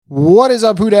What is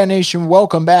up, Who Dat Nation?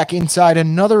 Welcome back inside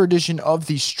another edition of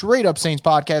the Straight Up Saints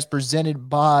podcast presented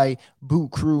by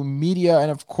Boot Crew Media.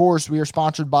 And of course, we are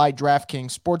sponsored by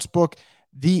DraftKings Sportsbook,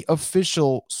 the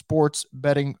official sports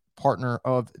betting partner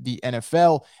of the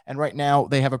NFL. And right now,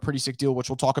 they have a pretty sick deal, which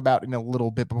we'll talk about in a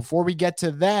little bit. But before we get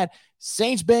to that,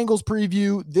 Saints-Bengals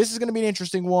preview. This is going to be an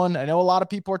interesting one. I know a lot of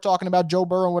people are talking about Joe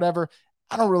Burrow and whatever.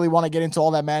 I don't really want to get into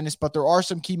all that madness, but there are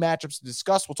some key matchups to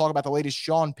discuss. We'll talk about the latest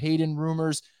Sean Payton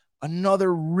rumors,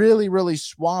 another really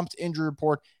swamped injury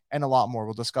report, and a lot more.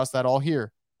 We'll discuss that all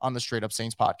here on the Straight Up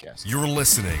Saints podcast. You're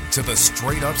listening to the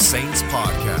Straight Up Saints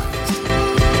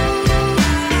podcast.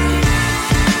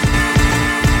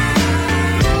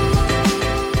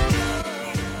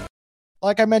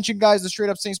 Like I mentioned, guys, the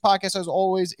Straight Up Saints podcast, as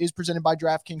always, is presented by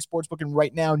DraftKings Sportsbook. And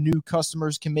right now, new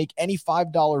customers can make any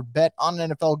 $5 bet on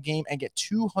an NFL game and get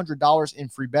 $200 in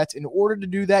free bets. In order to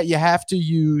do that, you have to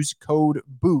use code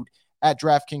BOOT at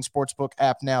DraftKings Sportsbook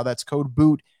app now. That's code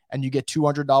BOOT, and you get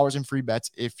 $200 in free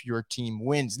bets if your team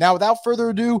wins. Now, without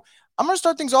further ado, I'm going to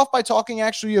start things off by talking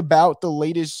actually about the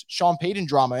latest Sean Payton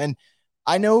drama. And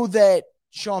I know that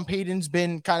Sean Payton's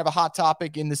been kind of a hot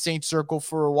topic in the Saints circle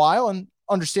for a while, and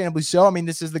understandably so. I mean,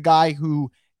 this is the guy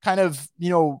who kind of,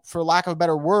 for lack of a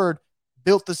better word,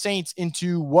 built the Saints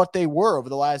into what they were over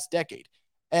the last decade.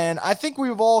 And I think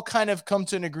we've all kind of come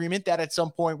to an agreement that at some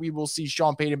point we will see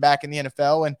Sean Payton back in the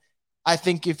NFL. And I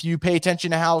think if you pay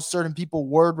attention to how certain people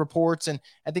word reports and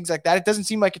things like that, it doesn't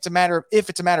seem like it's a matter of if,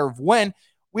 it's a matter of when,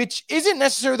 which isn't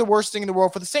necessarily the worst thing in the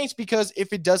world for the Saints, because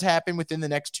if it does happen within the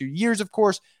next 2 years, of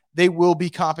course, they will be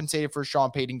compensated for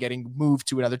Sean Payton getting moved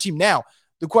to another team. Now,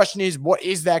 the question is, what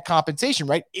is that compensation,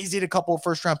 right? Is it a couple of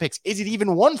first-round picks? Is it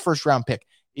even one first-round pick?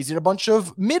 Is it a bunch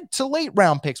of mid to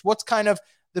late-round picks? What's kind of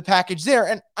the package there?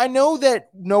 And I know that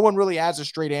no one really has a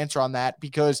straight answer on that,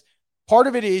 because part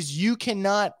of it is you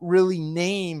cannot really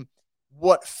name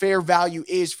what fair value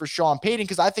is for Sean Payton,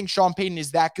 because I think Sean Payton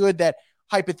is that good that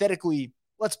hypothetically,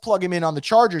 let's plug him in on the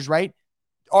Chargers, right?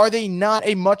 Are they not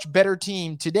a much better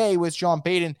team today with Sean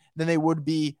Payton than they would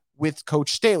be with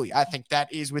Coach Staley? I think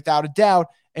that is without a doubt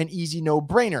an easy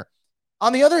no-brainer.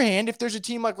 On the other hand, if there's a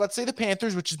team like, let's say, the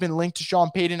Panthers, which has been linked to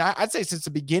Sean Payton, I'd say since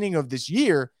the beginning of this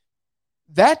year,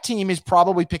 that team is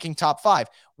probably picking top 5.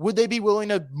 Would they be willing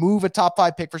to move a top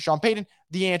 5 pick for Sean Payton?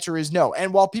 The answer is no.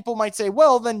 And while people might say,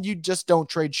 well, then you just don't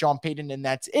trade Sean Payton and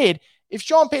that's it. If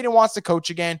Sean Payton wants to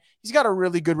coach again, he's got a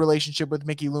really good relationship with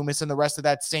Mickey Loomis and the rest of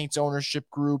that Saints ownership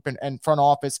group and front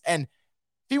office. And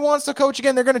if he wants to coach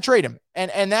again, they're going to trade him.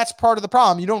 And that's part of the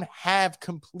problem. You don't have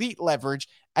complete leverage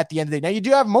at the end of the day. Now, you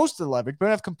do have most of the leverage, but you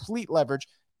don't have complete leverage,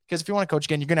 because if you want to coach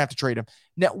again, you're going to have to trade him.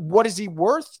 Now, what is he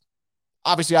worth?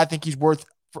 Obviously, I think he's worth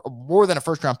more than a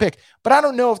first-round pick, but I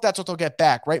don't know if that's what they'll get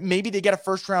back, right? Maybe they get a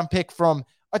first-round pick from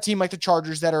a team like the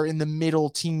Chargers that are in the middle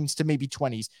teens to maybe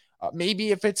 20s. Maybe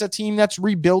if it's a team that's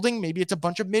rebuilding, maybe it's a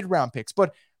bunch of mid-round picks.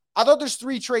 But I thought there's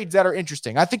 3 trades that are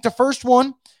interesting. I think the first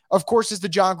one, of course, is the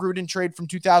Jon Gruden trade from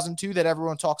 2002 that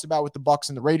everyone talks about with the Bucs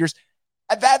and the Raiders.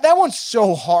 That one's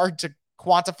so hard to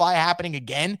quantify happening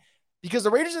again, because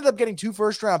the Raiders ended up getting 2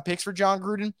 first-round picks for Jon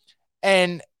Gruden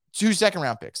and 2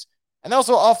 second-round picks. And they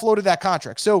also offloaded that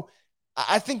contract. So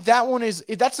I think that one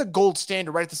that's a gold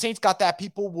standard, right? If the Saints got that,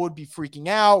 people would be freaking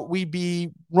out. We'd be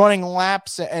running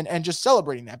laps and just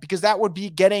celebrating that, because that would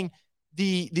be getting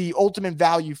the ultimate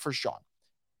value for Sean.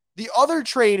 The other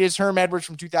trade is Herm Edwards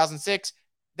from 2006.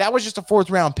 That was just a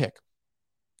 4th-round pick.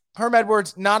 Herm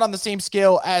Edwards, not on the same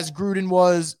scale as Gruden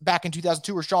was back in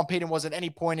 2002, or Sean Payton was at any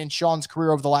point in Sean's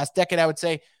career over the last decade, I would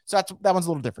say. So that one's a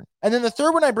little different. And then the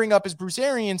third one I bring up is Bruce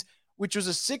Arians, which was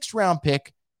a 6th-round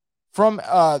pick from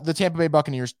the Tampa Bay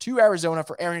Buccaneers to Arizona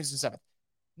for Arians in 7th.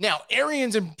 Now,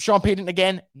 Arians and Sean Payton,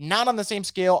 again, not on the same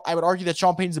scale. I would argue that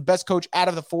Sean Payton's the best coach out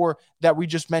of the 4 that we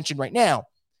just mentioned right now.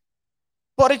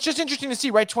 But it's just interesting to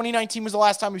see, right? 2019 was the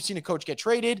last time we've seen a coach get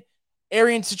traded.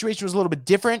 Arians' situation was a little bit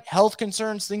different, health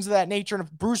concerns, things of that nature. And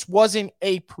if Bruce wasn't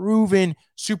a proven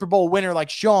Super Bowl winner like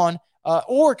Sean,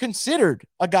 or considered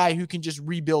a guy who can just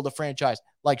rebuild a franchise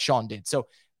like Sean did. So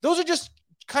those are just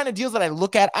kind of deals that I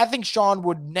look at. I think Sean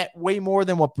would net way more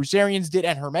than what Bruce Arians did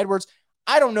and Herm Edwards.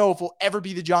 I don't know if it'll ever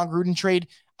be the Jon Gruden trade.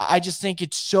 I just think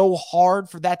it's so hard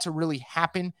for that to really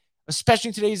happen, especially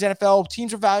in today's NFL.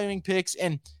 Teams are valuing picks,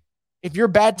 and if you're a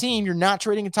bad team, you're not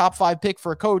trading a top 5 pick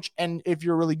for a coach. And if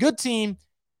you're a really good team,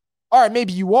 all right,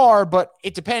 maybe you are, but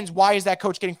it depends. Why is that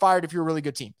coach getting fired if you're a really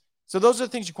good team? So those are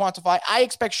the things you quantify. I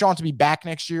expect Sean to be back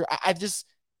next year. I just,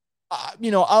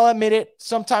 I'll admit it.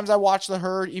 Sometimes I watch the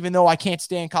herd, even though I can't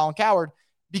stand Colin Cowherd,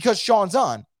 because Sean's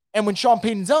on. And when Sean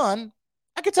Payton's on,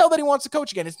 I could tell that he wants to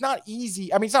coach again. It's not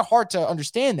easy. I mean, it's not hard to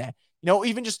understand that.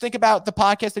 Even just think about the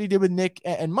podcast that he did with Nick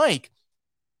and Mike.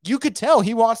 You could tell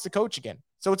he wants to coach again.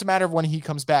 So it's a matter of when he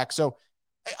comes back. So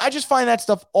I just find that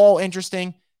stuff all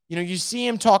interesting. You see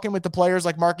him talking with the players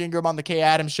like Mark Ingram on the Kay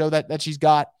Adams show that she's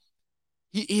got.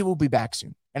 He will be back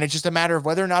soon. And it's just a matter of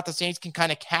whether or not the Saints can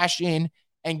kind of cash in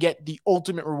and get the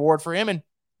ultimate reward for him. And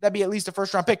that'd be at least a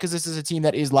first-round pick, because this is a team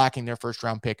that is lacking their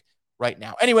first-round pick right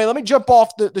now. Anyway, let me jump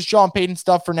off the Sean Payton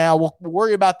stuff for now. We'll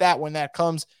worry about that when that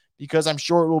comes, because I'm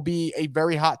sure it will be a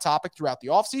very hot topic throughout the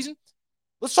offseason.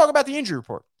 Let's talk about the injury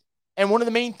report. And one of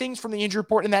the main things from the injury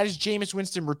report, and that is Jameis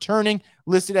Winston returning,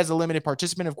 listed as a limited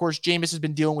participant. Of course, Jameis has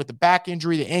been dealing with the back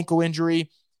injury, the ankle injury.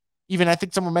 Even I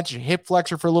think someone mentioned a hip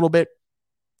flexor for a little bit.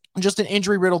 Just an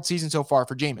injury-riddled season so far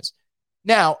for Jameis.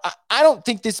 Now, I don't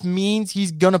think this means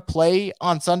he's going to play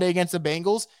on Sunday against the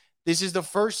Bengals. This is the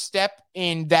first step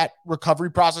in that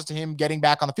recovery process to him getting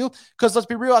back on the field. Because let's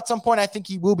be real, at some point, I think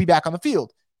he will be back on the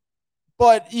field.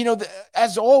 But,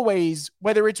 as always,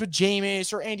 whether it's with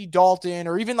Jameis or Andy Dalton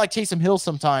or even like Taysom Hill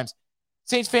sometimes,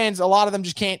 Saints fans, a lot of them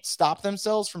just can't stop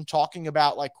themselves from talking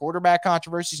about like quarterback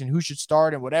controversies and who should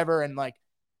start and whatever. And like,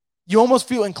 you almost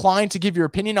feel inclined to give your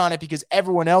opinion on it because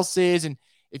everyone else is. And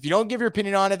if you don't give your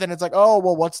opinion on it, then it's like, oh,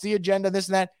 well, what's the agenda, this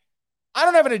and that. I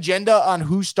don't have an agenda on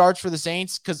who starts for the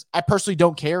Saints because I personally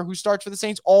don't care who starts for the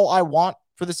Saints. All I want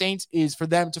for the Saints is for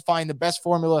them to find the best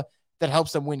formula that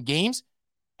helps them win games.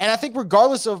 And I think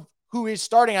regardless of who is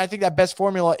starting, I think that best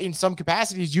formula in some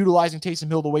capacity is utilizing Taysom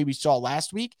Hill the way we saw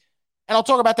last week. And I'll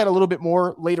talk about that a little bit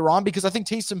more later on, because I think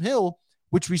Taysom Hill,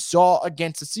 which we saw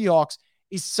against the Seahawks,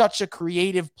 is such a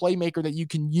creative playmaker that you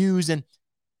can use, and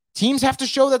teams have to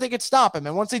show that they could stop him.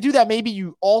 And once they do that, maybe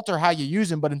you alter how you use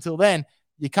him. But until then,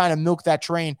 you kind of milk that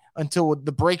train until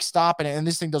the brakes stop and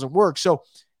this thing doesn't work. So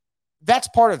that's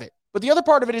part of it. But the other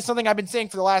part of it is something I've been saying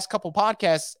for the last couple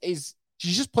podcasts is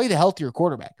you just play the healthier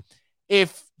quarterback.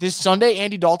 If this Sunday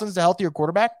Andy Dalton's the healthier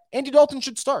quarterback, Andy Dalton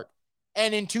should start.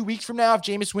 And in 2 weeks from now, if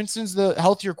Jameis Winston's the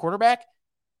healthier quarterback,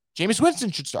 Jameis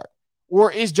Winston should start.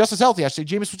 Or is just as healthy. I say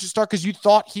Jameis should start because you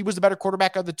thought he was the better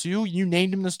quarterback of the two. You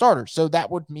named him the starter. So that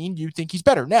would mean you think he's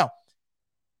better. Now,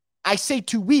 I say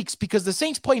 2 weeks because the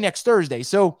Saints play next Thursday.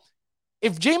 So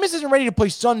if Jameis isn't ready to play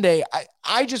Sunday,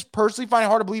 I just personally find it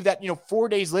hard to believe that, 4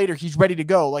 days later he's ready to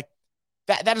go. Like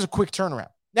that is a quick turnaround.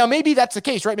 Now, maybe that's the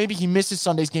case, right? Maybe he misses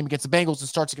Sunday's game against the Bengals and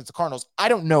starts against the Cardinals. I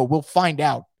don't know. We'll find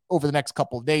out over the next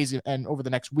couple of days and over the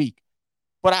next week.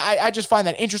 But I just find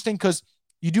that interesting because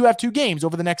you do have 2 games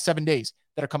over the next 7 days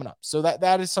that are coming up. So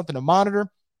that is something to monitor.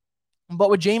 But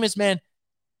with Jameis, man,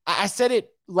 I said it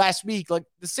last week, like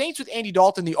the Saints with Andy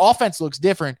Dalton, the offense looks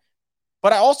different.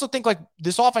 But I also think like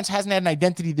this offense hasn't had an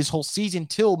identity this whole season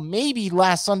till maybe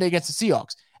last Sunday against the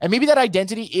Seahawks. And maybe that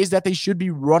identity is that they should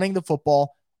be running the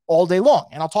football all day long.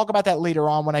 And I'll talk about that later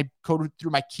on when I go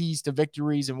through my keys to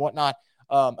victories and whatnot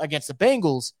against the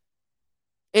Bengals.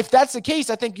 If that's the case,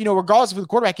 I think, regardless of who the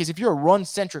quarterback is, if you're a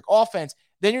run-centric offense,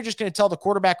 then you're just going to tell the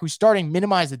quarterback who's starting,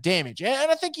 minimize the damage.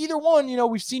 And I think either one,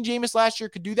 we've seen Jameis last year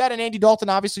could do that. And Andy Dalton,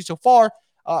 obviously, so far,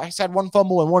 has had 1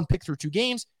 fumble and 1 pick through 2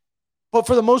 games. But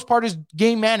for the most part is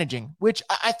game managing, which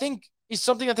I think is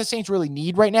something that the Saints really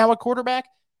need right now at quarterback.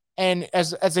 And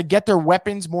as they get their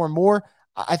weapons more and more,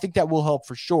 I think that will help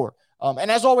for sure. And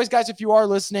as always, guys, if you are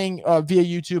listening via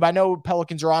YouTube, I know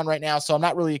Pelicans are on right now, so I'm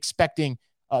not really expecting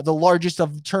the largest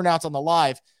of turnouts on the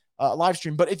live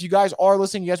stream. But if you guys are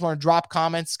listening, you guys want to drop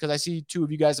comments, because I see 2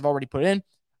 of you guys have already put in.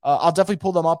 I'll definitely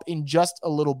pull them up in just a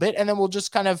little bit, and then we'll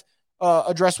just kind of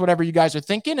address whatever you guys are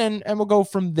thinking, and we'll go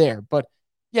from there. But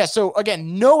yeah, so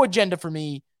again, no agenda for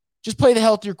me. Just play the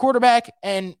healthier quarterback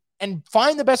and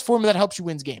find the best formula that helps you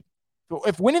win the game. So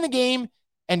if winning the game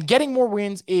and getting more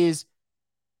wins is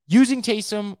using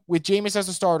Taysom with Jameis as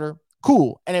a starter,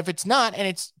 cool. And if it's not, and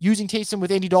it's using Taysom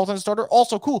with Andy Dalton as a starter,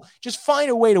 also cool. Just find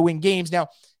a way to win games. Now,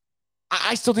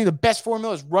 I still think the best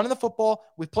formula is running the football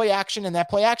with play action, and that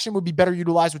play action would be better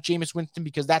utilized with Jameis Winston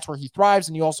because that's where he thrives,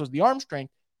 and he also has the arm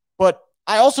strength. But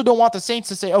I also don't want the Saints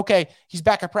to say, okay, he's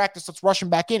back at practice, let's rush him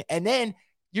back in. And then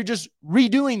you're just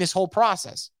redoing this whole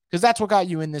process, because that's what got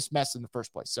you in this mess in the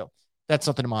first place. So that's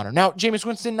something to monitor. Now, Jameis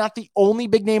Winston, not the only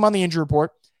big name on the injury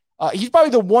report. He's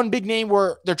probably the one big name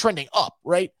where they're trending up,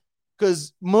 right?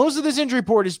 Because most of this injury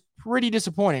report is pretty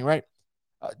disappointing, right?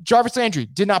 Jarvis Landry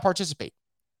did not participate.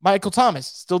 Michael Thomas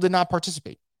still did not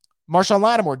participate. Marshawn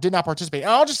Lattimore did not participate.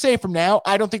 And I'll just say from now,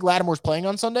 I don't think Lattimore's playing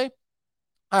on Sunday.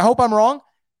 I hope I'm wrong,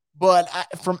 but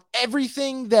from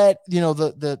everything that,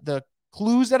 the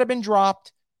clues that have been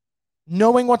dropped,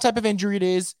 knowing what type of injury it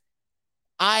is,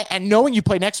 and knowing you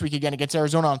play next week again against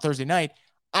Arizona on Thursday night,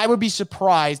 I would be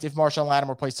surprised if Marshawn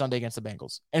Lattimore plays Sunday against the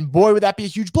Bengals. And boy, would that be a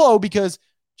huge blow, because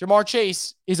Jamar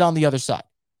Chase is on the other side.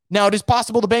 Now, it is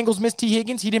possible the Bengals missed T.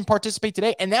 Higgins. He didn't participate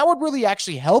today, and that would really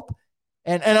actually help.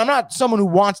 And I'm not someone who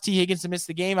wants T. Higgins to miss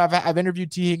the game. I've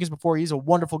interviewed T. Higgins before. He's a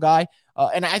wonderful guy,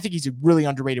 and I think he's a really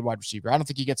underrated wide receiver. I don't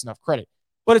think he gets enough credit.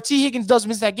 But if T. Higgins does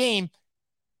miss that game,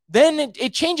 then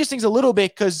it changes things a little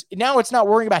bit because now it's not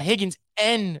worrying about Higgins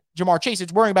and Jamar Chase.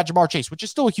 It's worrying about Jamar Chase, which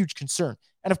is still a huge concern.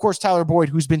 And, of course, Tyler Boyd,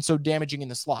 who's been so damaging in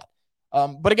the slot.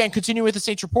 But, again, continuing with the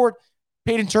Saints report,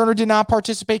 Peyton Turner did not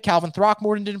participate. Calvin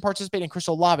Throckmorton didn't participate. And Chris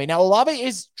Olave. Now, Olave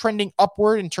is trending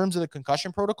upward in terms of the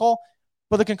concussion protocol,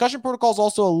 but the concussion protocol is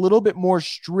also a little bit more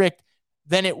strict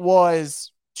than it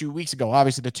was 2 weeks ago.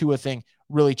 Obviously, the Tua thing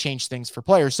really changed things for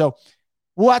players. So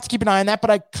we'll have to keep an eye on that, but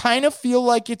I kind of feel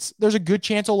like there's a good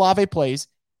chance Olave plays.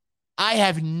 I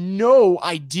have no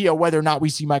idea whether or not we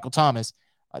see Michael Thomas.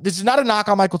 This is not a knock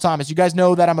on Michael Thomas. You guys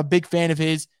know that I'm a big fan of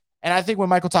his, and I think when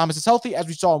Michael Thomas is healthy, as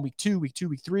we saw in week 1, week 2,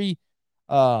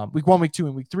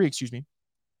 and week 3,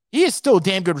 he is still a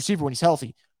damn good receiver when he's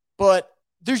healthy, but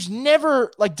there's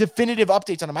never like definitive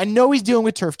updates on him. I know he's dealing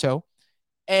with turf toe,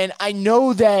 and I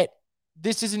know that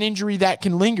this is an injury that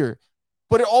can linger,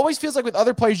 but it always feels like with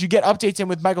other players, you get updates, and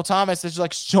with Michael Thomas, there's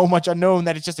like so much unknown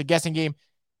that it's just a guessing game.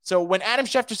 So when Adam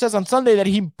Schefter says on Sunday that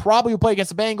he probably will play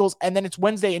against the Bengals, and then it's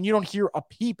Wednesday and you don't hear a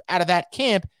peep out of that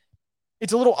camp,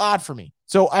 it's a little odd for me.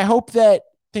 So I hope that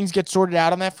things get sorted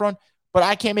out on that front, but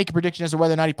I can't make a prediction as to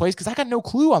whether or not he plays because I got no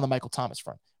clue on the Michael Thomas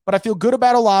front. But I feel good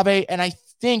about Olave, and I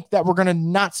think that we're going to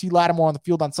not see Lattimore on the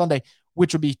field on Sunday,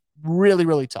 which would be really,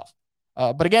 really tough.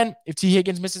 But again, if T.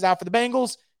 Higgins misses out for the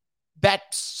Bengals, that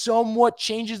somewhat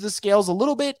changes the scales a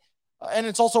little bit. And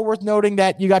it's also worth noting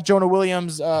that you got Jonah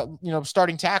Williams,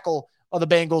 starting tackle of the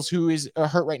Bengals, who is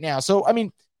hurt right now. So, I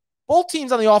mean, both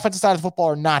teams on the offensive side of the football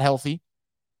are not healthy.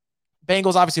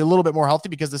 Bengals obviously a little bit more healthy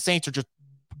because the Saints are just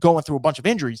going through a bunch of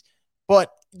injuries.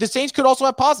 But the Saints could also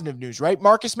have positive news, right?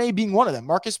 Marcus May being one of them.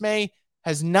 Marcus May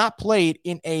has not played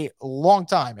in a long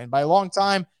time. And by a long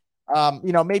time,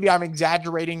 maybe I'm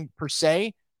exaggerating per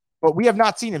se, but we have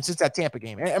not seen him since that Tampa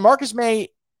game. And Marcus May's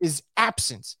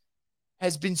absence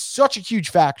has been such a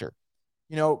huge factor,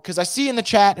 because I see in the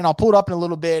chat, and I'll pull it up in a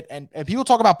little bit, and people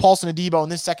talk about Paulson Adebo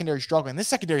and this secondary struggling. This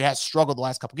secondary has struggled the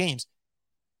last couple games.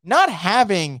 Not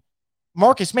having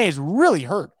Marcus May has really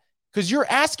hurt because you're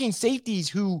asking safeties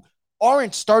who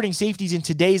aren't starting safeties in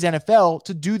today's NFL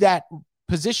to do that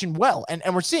position well. And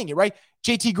we're seeing it, right?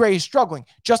 JT Gray is struggling.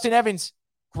 Justin Evans,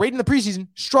 great in the preseason,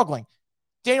 struggling.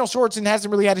 Daniel Sorensen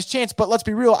hasn't really had his chance, but let's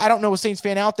be real. I don't know a Saints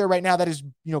fan out there right now that is,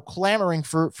 clamoring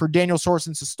for Daniel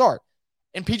Sorensen to start.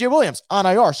 And PJ Williams on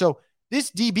IR. So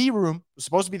this DB room was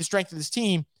supposed to be the strength of this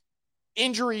team.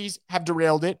 Injuries have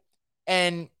derailed it.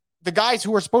 And the guys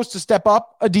who are supposed to step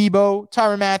up, Adebo,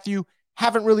 Tyrann Mathieu,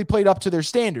 haven't really played up to their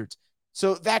standards.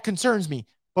 So that concerns me.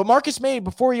 But Marcus May,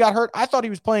 before he got hurt, I thought he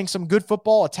was playing some good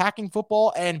football, attacking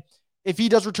football. And if he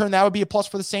does return, that would be a plus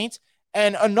for the Saints.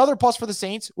 And another plus for the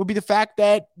Saints would be the fact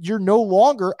that you're no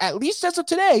longer, at least as of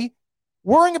today,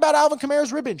 worrying about Alvin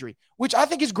Kamara's rib injury, which I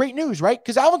think is great news, right?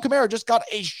 Because Alvin Kamara just got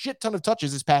a shit ton of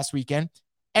touches this past weekend.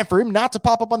 And for him not to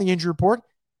pop up on the injury report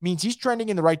means he's trending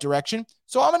in the right direction.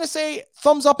 So I'm going to say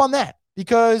thumbs up on that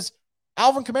because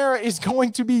Alvin Kamara is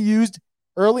going to be used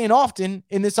early and often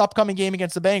in this upcoming game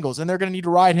against the Bengals. And they're going to need to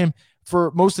ride him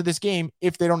for most of this game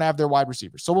if they don't have their wide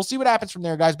receivers. So we'll see what happens from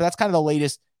there, guys. But that's kind of the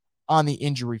latest on the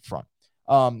injury front.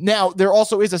 Now, there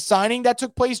also is a signing that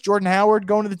took place. Jordan Howard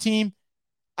going to the team.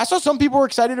 I saw some people were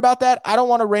excited about that. I don't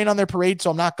want to rain on their parade,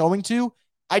 so I'm not going to.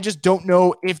 I just don't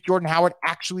know if Jordan Howard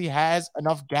actually has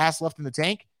enough gas left in the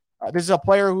tank. This is a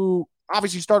player who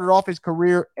obviously started off his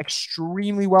career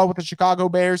extremely well with the Chicago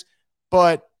Bears,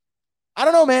 but I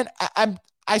don't know, man.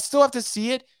 I still have to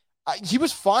see it. He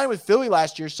was fine with Philly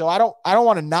last year, so I don't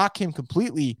want to knock him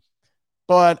completely,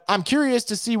 but I'm curious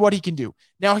to see what he can do.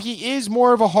 Now, he is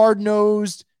more of a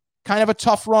hard-nosed, kind of a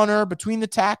tough runner between the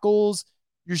tackles,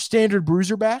 your standard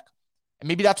bruiser back. And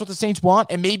maybe that's what the Saints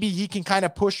want. And maybe he can kind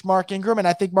of push Mark Ingram. And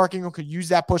I think Mark Ingram could use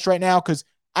that push right now because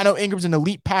I know Ingram's an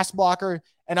elite pass blocker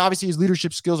and obviously his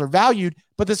leadership skills are valued,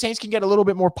 but the Saints can get a little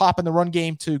bit more pop in the run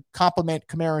game to complement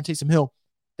Kamara and Taysom Hill.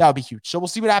 That would be huge. So we'll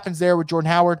see what happens there with Jordan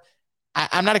Howard.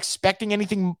 I'm not expecting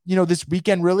anything, this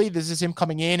weekend, really. This is him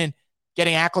coming in and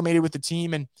getting acclimated with the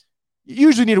team. And you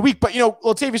usually need a week, but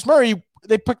Latavius Murray,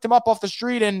 they picked him up off the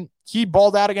street and he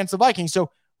balled out against the Vikings. So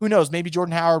who knows? Maybe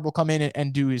Jordan Howard will come in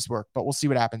and do his work, but we'll see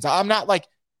what happens. I'm not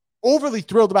overly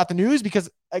thrilled about the news because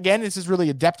again, this is really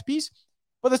a depth piece,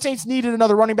 but the Saints needed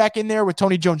another running back in there with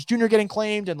Tony Jones Jr. getting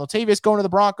claimed and Latavius going to the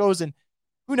Broncos. And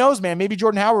who knows, man, maybe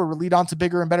Jordan Howard will lead on to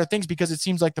bigger and better things because it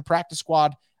seems like the practice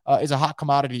squad is a hot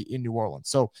commodity in New Orleans.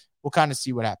 So we'll kind of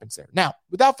see what happens there. Now,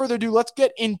 without further ado, let's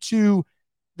get into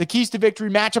the keys to victory,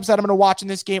 matchups that I'm going to watch in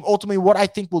this game, ultimately what I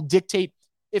think will dictate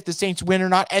if the Saints win or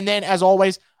not. And then, as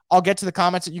always, I'll get to the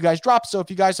comments that you guys drop. So if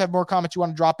you guys have more comments you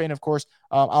want to drop in, of course,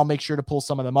 I'll make sure to pull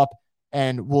some of them up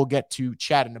and we'll get to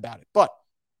chatting about it. But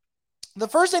the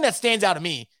first thing that stands out to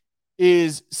me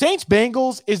is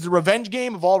Saints-Bengals is the revenge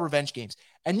game of all revenge games.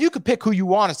 And you could pick who you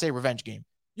want to say revenge game.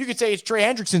 You could say it's Trey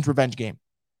Hendrickson's revenge game.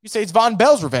 You say it's Von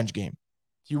Bell's revenge game.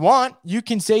 If you want, you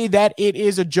can say that it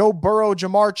is a Joe Burrow,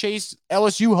 Jamar Chase,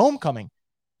 LSU homecoming.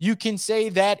 You can say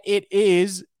that it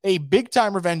is a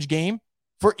big-time revenge game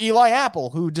for Eli Apple,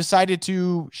 who decided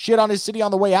to shit on his city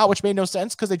on the way out, which made no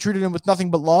sense because they treated him with nothing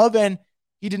but love, and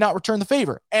he did not return the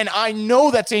favor. And I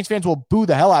know that Saints fans will boo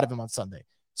the hell out of him on Sunday.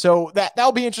 So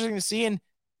that'll be interesting to see. And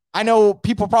I know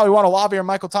people probably want Olave or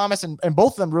Michael Thomas and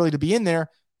both of them really to be in there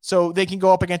so they can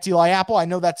go up against Eli Apple. I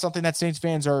know that's something that Saints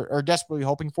fans are desperately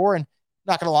hoping for. And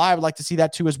not going to lie, I would like to see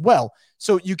that too as well.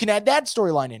 So you can add that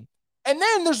storyline in. And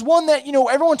then there's one that,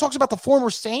 everyone talks about the former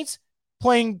Saints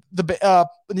playing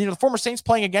the former Saints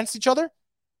playing against each other.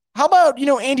 How about,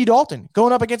 Andy Dalton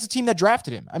going up against a team that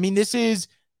drafted him? I mean, this is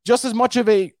just as much of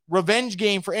a revenge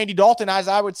game for Andy Dalton as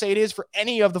I would say it is for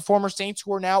any of the former Saints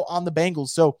who are now on the Bengals.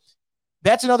 So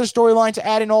that's another storyline to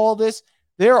add in all of this.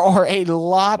 There are a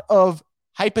lot of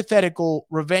hypothetical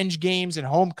revenge games and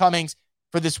homecomings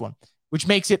for this one, which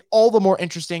makes it all the more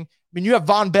interesting. I mean, you have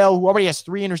Von Bell, who already has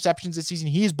 3 interceptions this season.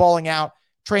 He's balling out.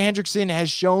 Trey Hendrickson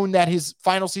has shown that his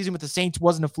final season with the Saints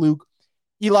wasn't a fluke.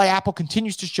 Eli Apple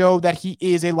continues to show that he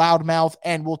is a loudmouth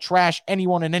and will trash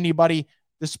anyone and anybody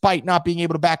despite not being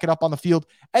able to back it up on the field.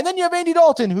 And then you have Andy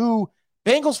Dalton, who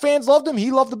Bengals fans loved him.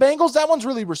 He loved the Bengals. That one's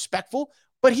really respectful.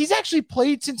 But he's actually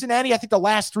played Cincinnati, I think, the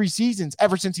last 3 seasons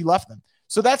ever since he left them.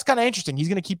 So that's kind of interesting. He's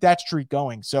going to keep that streak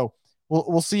going. So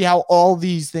we'll see how all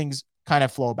these things kind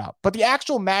of flow about. But the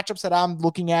actual matchups that I'm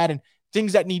looking at and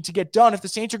things that need to get done, if the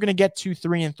Saints are going to get to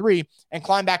 3-3 and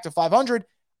climb back to 500,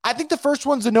 I think the first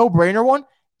one's a no-brainer one.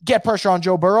 Get pressure on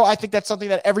Joe Burrow. I think that's something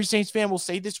that every Saints fan will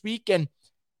say this week. And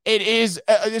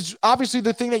it's obviously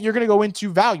the thing that you're going to go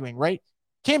into valuing, right?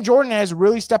 Cam Jordan has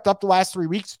really stepped up the last 3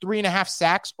 weeks, 3.5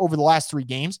 sacks over the last 3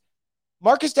 games.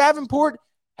 Marcus Davenport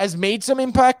has made some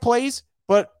impact plays,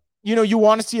 but you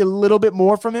want to see a little bit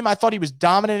more from him. I thought he was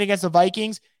dominant against the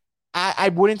Vikings. I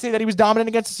wouldn't say that he was dominant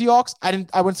against the Seahawks.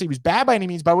 I wouldn't say he was bad by any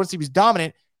means, but I wouldn't say he was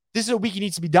dominant. This is a week he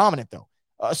needs to be dominant, though,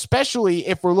 especially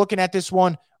if we're looking at this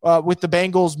one with the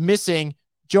Bengals missing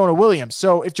Jonah Williams.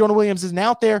 So if Jonah Williams isn't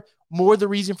out there, more the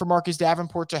reason for Marcus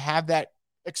Davenport to have that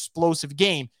explosive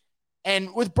game.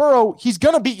 And with Burrow, he's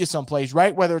going to beat you some plays,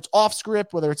 right? Whether it's off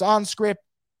script, whether it's on script,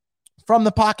 from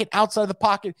the pocket, outside of the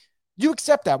pocket, you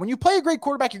accept that. When you play a great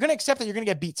quarterback, you're going to accept that you're going to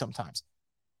get beat sometimes.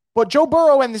 But Joe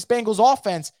Burrow and this Bengals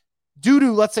offense, due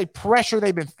to, let's say, pressure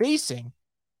they've been facing,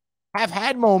 have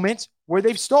had moments where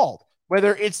they've stalled.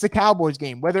 Whether it's the Cowboys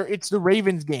game, whether it's the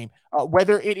Ravens game,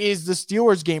 whether it is the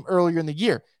Steelers game earlier in the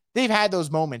year, they've had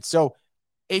those moments. So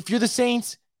if you're the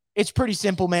Saints, it's pretty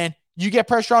simple, man. You get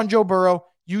pressure on Joe Burrow,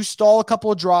 you stall a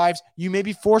couple of drives, you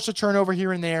maybe force a turnover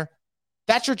here and there.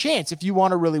 That's your chance if you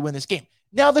want to really win this game.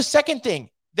 Now, the second thing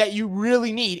that you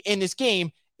really need in this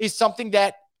game is something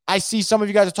that I see some of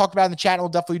you guys have talked about in the chat, and we'll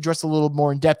definitely address a little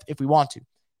more in depth if we want to.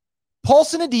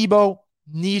 Paulson Adebo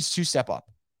needs to step up.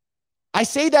 I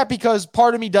say that because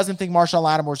part of me doesn't think Marshawn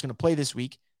Lattimore is going to play this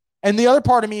week. And the other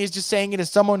part of me is just saying it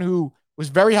as someone who was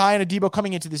very high on Adebo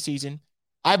coming into the season.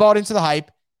 I bought into the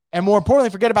hype. And more importantly,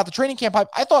 forget about the training camp hype.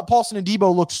 I thought Paulson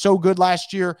Adebo looked so good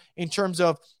last year in terms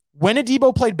of when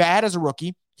Adebo played bad as a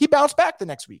rookie, he bounced back the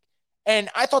next week. And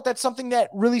I thought that's something that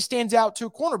really stands out to a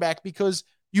cornerback because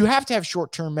you have to have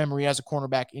short-term memory as a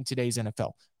cornerback in today's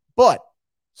NFL. But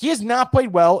he has not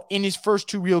played well in his first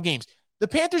 2 real games. The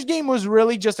Panthers game was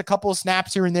really just a couple of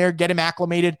snaps here and there, get him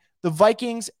acclimated. The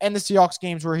Vikings and the Seahawks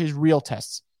games were his real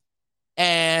tests.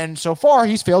 And so far,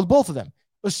 he's failed both of them,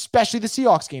 especially the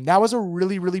Seahawks game. That was a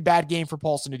really, really bad game for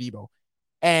Paulson Adebo.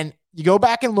 And you go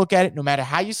back and look at it, no matter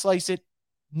how you slice it,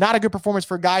 not a good performance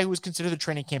for a guy who was considered the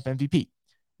training camp MVP.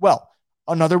 Well,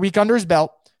 another week under his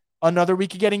belt, another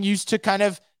week of getting used to kind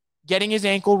of getting his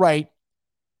ankle right.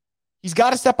 He's got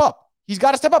to step up. He's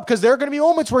got to step up because there are going to be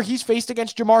moments where he's faced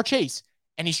against Jamar Chase.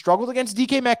 And he struggled against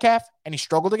DK Metcalf, and he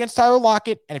struggled against Tyler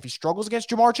Lockett. And if he struggles against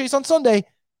Jamar Chase on Sunday,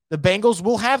 the Bengals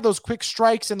will have those quick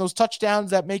strikes and those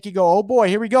touchdowns that make you go, oh boy,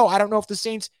 here we go. I don't know if the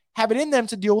Saints have it in them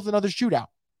to deal with another shootout.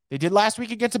 They did last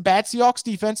week against a bad Seahawks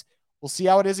defense. We'll see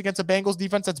how it is against a Bengals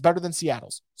defense that's better than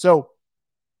Seattle's. So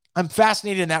I'm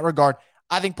fascinated in that regard.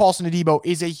 I think Paulson Adebo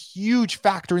is a huge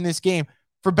factor in this game,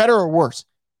 for better or worse.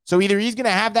 So either he's going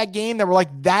to have that game that we're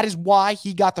like, that is why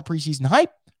he got the preseason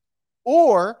hype,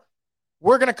 or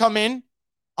we're going to come in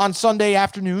on Sunday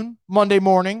afternoon, Monday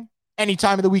morning, any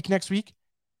time of the week next week,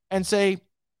 and say,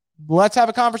 let's have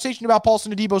a conversation about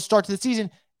Paulson Adebo's start to the season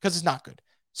because it's not good.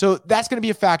 So that's going to be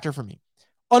a factor for me.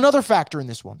 Another factor in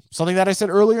this one, something that I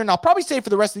said earlier, and I'll probably say for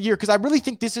the rest of the year, because I really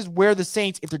think this is where the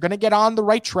Saints, if they're going to get on the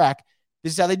right track,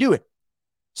 this is how they do it.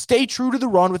 Stay true to the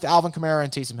run with Alvin Kamara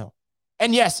and Taysom Hill.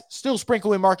 And yes, still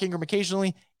sprinkle in Mark Ingram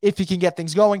occasionally if he can get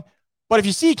things going. But if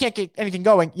you see he can't get anything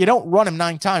going, you don't run him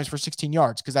 9 times for 16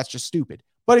 yards because that's just stupid.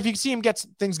 But if you see him get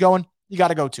things going, you got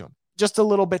to go to him. Just a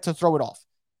little bit to throw it off.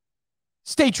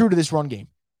 Stay true to this run game.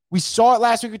 We saw it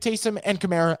last week with Taysom and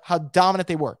Kamara, how dominant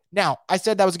they were. Now, I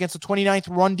said that was against the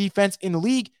 29th run defense in the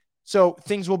league, so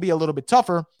things will be a little bit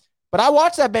tougher. But I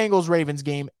watched that Bengals-Ravens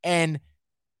game, and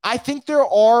I think there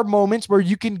are moments where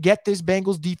you can get this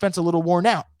Bengals defense a little worn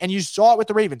out, and you saw it with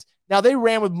the Ravens. Now, they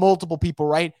ran with multiple people,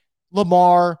 right?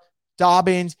 Lamar,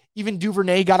 Dobbins, even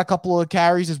Duvernay got a couple of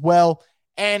carries as well.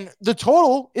 And the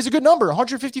total is a good number,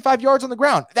 155 yards on the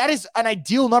ground. That is an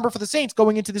ideal number for the Saints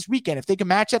going into this weekend. If they can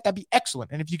match that, that'd be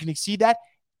excellent. And if you can exceed that,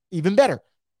 even better.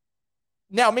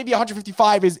 Now, maybe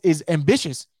 155 is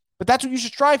ambitious, but that's what you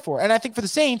should strive for. And I think for the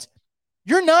Saints,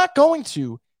 you're not going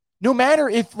to, no matter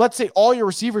if, let's say, all your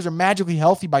receivers are magically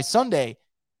healthy by Sunday,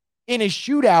 in a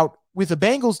shootout with a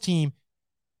Bengals team,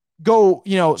 go,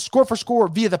 score for score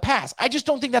via the pass. I just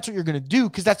don't think that's what you're going to do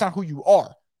because that's not who you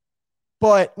are.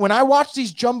 But when I watch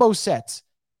these jumbo sets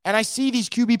and I see these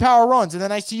QB power runs, and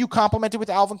then I see you complemented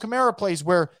with Alvin Kamara plays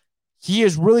where he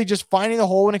is really just finding the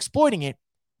hole and exploiting it,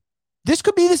 this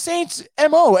could be the Saints'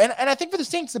 MO. And I think for the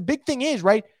Saints, the big thing is,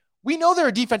 right, we know they're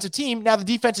a defensive team. Now the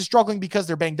defense is struggling because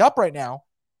they're banged up right now.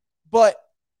 But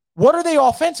what are they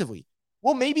offensively?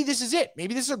 Well, maybe this is it.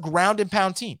 Maybe this is a ground and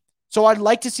pound team. So I'd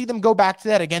like to see them go back to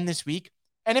that again this week.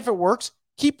 And if it works,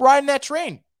 keep riding that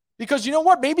train. Because you know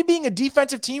what? Maybe being a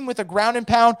defensive team with a ground and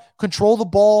pound, control the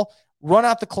ball, run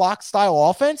out the clock style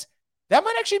offense, that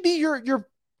might actually be your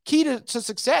key to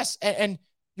success and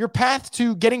your path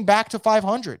to getting back to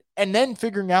 500 and then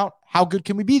figuring out how good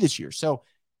can we be this year. So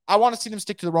I want to see them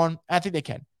stick to the run. I think they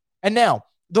can. And now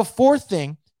the fourth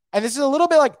thing, and this is a little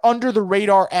bit like under the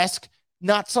radar-esque,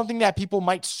 not something that people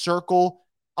might circle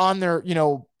on their,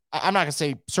 I'm not going to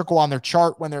say circle on their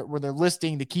chart when they're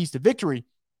listing the keys to victory,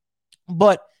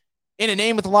 but in a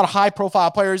name with a lot of high-profile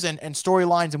players and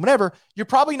storylines and whatever, you're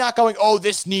probably not going, oh,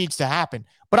 this needs to happen.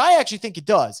 But I actually think it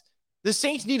does. The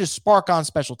Saints need a spark on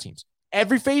special teams.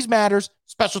 Every phase matters.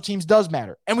 Special teams does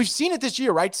matter. And we've seen it this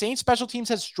year, right? Saints special teams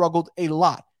has struggled a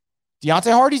lot.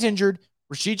 Deontay Hardy's injured.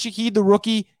 Rashid Shaheed, the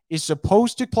rookie, is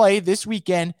supposed to play this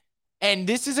weekend. And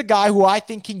this is a guy who I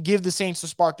think can give the Saints the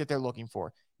spark that they're looking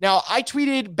for. Now, I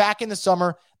tweeted back in the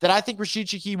summer that I think Rashid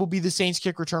Shaheed will be the Saints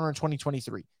kick returner in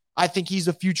 2023. I think he's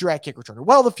the future at kick returner.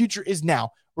 Well, the future is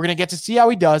now. We're going to get to see how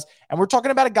he does. And we're talking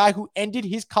about a guy who ended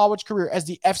his college career as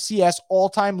the FCS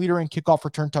all-time leader in kickoff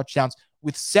return touchdowns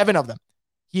with 7 of them.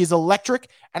 He is electric.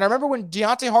 And I remember when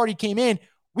Deontay Hardy came in,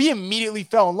 we immediately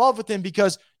fell in love with him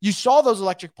because you saw those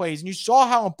electric plays and you saw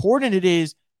how important it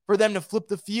is for them to flip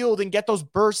the field and get those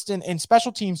bursts in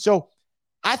special teams. So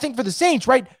I think for the Saints,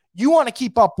 right, you want to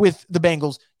keep up with the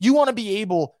Bengals. You want to be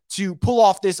able to pull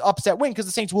off this upset win because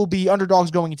the Saints will be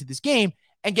underdogs going into this game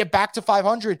and get back to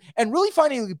 500 and really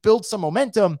finally build some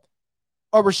momentum.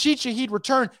 A Rashid Shaheed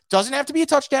return doesn't have to be a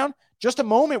touchdown, just a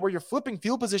moment where you're flipping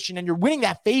field position and you're winning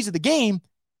that phase of the game.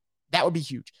 That would be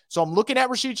huge. So I'm looking at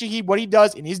Rashid Shaheed, what he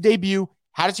does in his debut.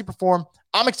 How does he perform?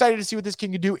 I'm excited to see what this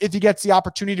kid can do if he gets the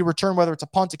opportunity to return, whether it's a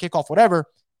punt, a kickoff, whatever.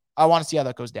 I want to see how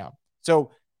that goes down.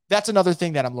 So that's another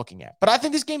thing that I'm looking at. But I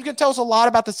think this game's going to tell us a lot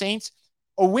about the Saints.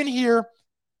 A win here,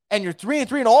 and you're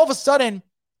 3-3, and all of a sudden,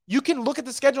 you can look at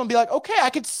the schedule and be like, okay, I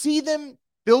could see them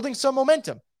building some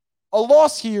momentum. A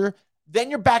loss here, then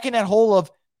you're back in that hole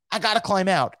of, I got to climb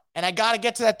out, and I got to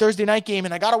get to that Thursday night game,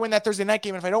 and I got to win that Thursday night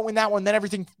game. And if I don't win that one, then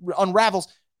everything unravels,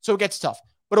 so it gets tough.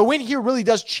 But a win here really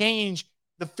does change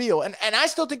the feel. And I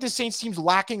still think the Saints team's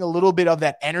lacking a little bit of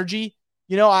that energy.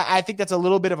 I think that's a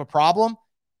little bit of a problem.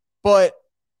 But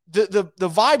the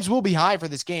vibes will be high for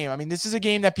this game. I mean, this is a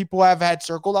game that people have had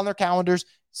circled on their calendars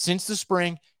since the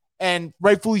spring, and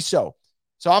rightfully so.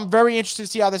 So I'm very interested to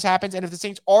see how this happens. And if the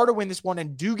Saints are to win this one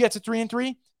and do get to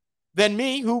 3-3, then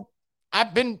me, who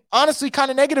I've been honestly kind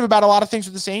of negative about a lot of things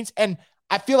with the Saints, and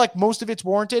I feel like most of it's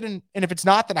warranted. And if it's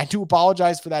not, then I do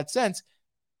apologize for that sense.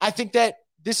 I think that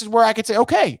this is where I could say,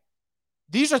 okay,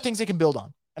 these are things they can build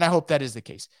on. And I hope that is the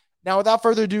case. Now, without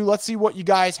further ado, let's see what you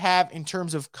guys have in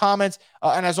terms of comments.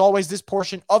 And as always, this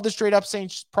portion of the Straight Up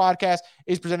Saints podcast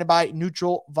is presented by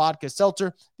Neutral Vodka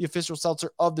Seltzer, the official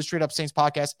seltzer of the Straight Up Saints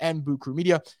podcast and Boo Crew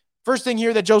Media. First thing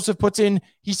here that Joseph puts in,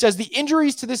 he says the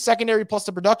injuries to this secondary plus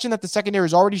the production that the secondary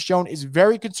has already shown is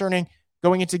very concerning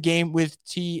going into game with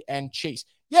T and Chase.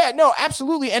 Yeah, no,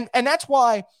 absolutely. And that's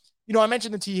why, I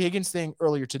mentioned the T. Higgins thing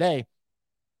earlier today.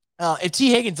 If T.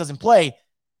 Higgins doesn't play,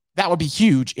 that would be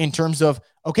huge in terms of,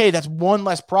 okay, that's one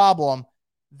less problem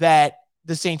that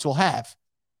the Saints will have.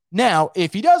 Now,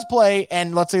 if he does play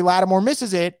and let's say Lattimore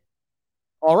misses it,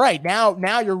 all right,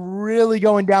 now you're really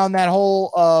going down that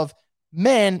hole of,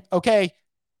 man, okay,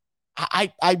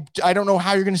 I don't know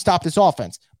how you're going to stop this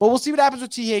offense. But we'll see what happens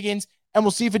with T. Higgins, and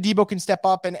we'll see if Adebo can step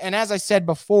up. And as I said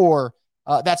before,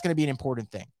 that's going to be an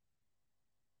important thing.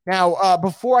 Now,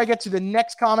 before I get to the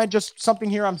next comment, just something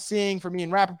here I'm seeing from Ian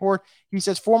Rappaport. He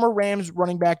says, former Rams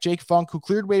running back Jake Funk, who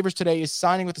cleared waivers today, is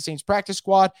signing with the Saints practice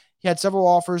squad. He had several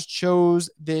offers,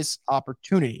 chose this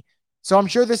opportunity. So I'm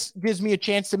sure this gives me a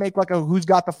chance to make like a who's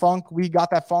got the funk, we got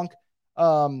that funk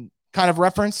kind of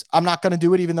reference. I'm not going to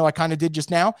do it, even though I kind of did just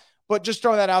now. But just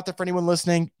throwing that out there for anyone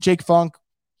listening. Jake Funk,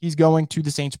 he's going to the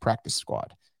Saints practice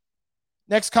squad.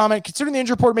 Next comment, considering the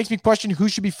injury report makes me question who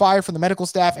should be fired from the medical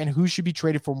staff and who should be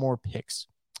traded for more picks.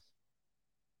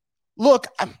 Look,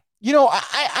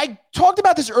 I talked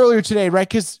about this earlier today, right?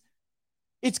 Because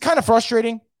it's kind of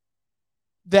frustrating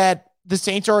that the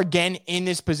Saints are again in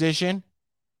this position,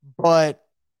 but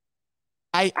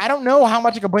I don't know how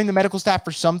much I can blame the medical staff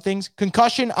for some things.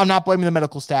 Concussion, I'm not blaming the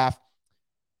medical staff.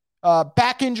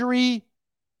 Back injury,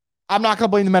 I'm not going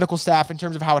to blame the medical staff in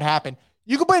terms of how it happened.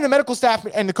 You can blame the medical staff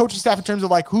and the coaching staff in terms of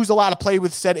like who's allowed to play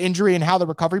with said injury and how the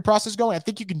recovery process is going. I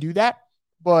think you can do that,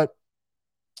 but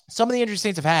some of the injuries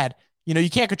Saints have had, you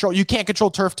can't control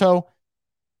turf toe.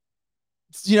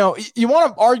 You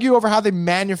want to argue over how they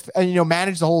manage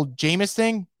the whole Jameis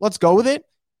thing. Let's go with it.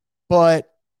 But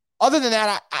other than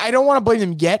that, I don't want to blame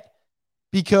them yet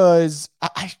because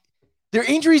they're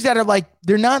injuries that are like,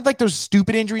 they're not like those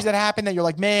stupid injuries that happen that you're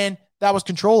like, man, that was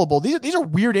controllable. These are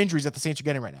weird injuries that the Saints are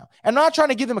getting right now. And I'm not trying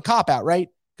to give them a cop-out, right?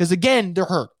 Because, again, they're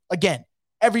hurt. Again,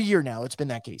 every year now it's been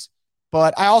that case.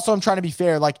 But I also am trying to be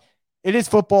fair. Like, it is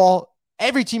football.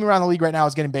 Every team around the league right now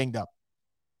is getting banged up.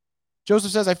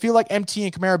 Joseph says, I feel like MT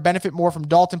and Kamara benefit more from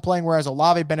Dalton playing, whereas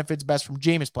Olave benefits best from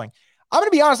Jameis playing. I'm going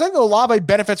to be honest. I think Olave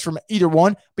benefits from either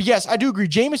one. But, yes, I do agree.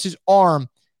 Jameis's arm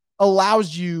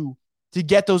allows you to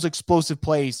get those explosive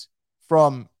plays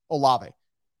from Olave.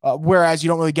 Whereas you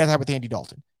don't really get that with Andy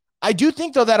Dalton. I do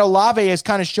think, though, that Olave has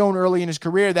kind of shown early in his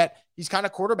career that he's kind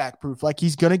of quarterback proof. Like,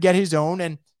 he's going to get his own.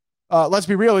 And let's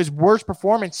be real, his worst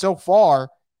performance so far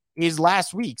is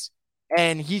last week's.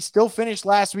 And he still finished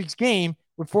last week's game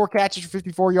with 4 catches for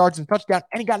 54 yards and touchdown,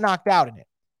 and he got knocked out in it.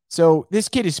 So this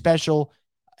kid is special,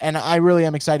 and I really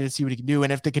am excited to see what he can do.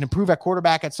 And if they can improve at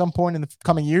quarterback at some point in the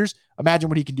coming years, imagine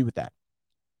what he can do with that.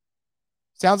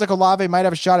 Sounds like Olave might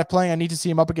have a shot at playing. I need to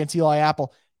see him up against Eli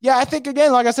Apple. Yeah, I think,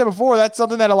 again, like I said before, that's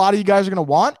something that a lot of you guys are going to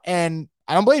want, and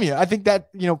I don't blame you. I think that,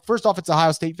 first off, it's a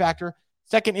Ohio State factor.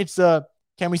 Second, it's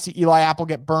can we see Eli Apple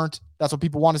get burnt? That's what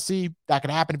people want to see. That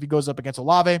can happen if he goes up against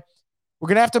Olave. We're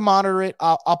going to have to monitor it.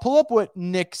 I'll pull up what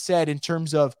Nick said in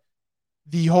terms of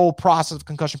the whole process of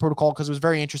concussion protocol because it was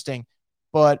very interesting.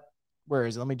 But where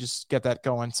is it? Let me just get that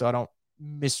going so I don't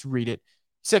misread it.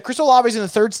 He said Chris Olave is in the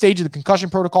 3rd stage of the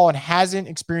concussion protocol and hasn't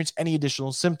experienced any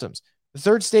additional symptoms. The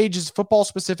 3rd stage is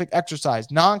football-specific exercise.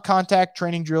 Non-contact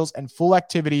training drills and full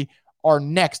activity are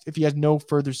next if he has no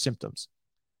further symptoms.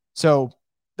 So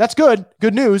that's good.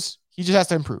 Good news. He just has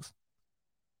to improve.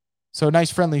 So nice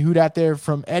friendly hoot out there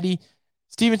from Eddie.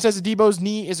 Steven says Adebo's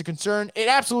knee is a concern. It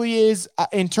absolutely is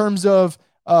in terms of,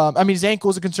 his ankle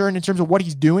is a concern in terms of what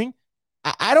he's doing.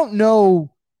 I don't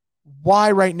know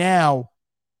why right now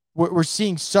we're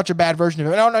seeing such a bad version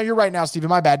of it. No, you're right now, Steven.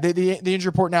 My bad. The injury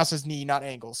report now says knee, not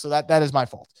ankle. So that is my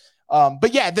fault.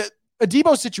 But yeah, the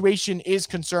Adebo situation is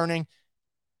concerning.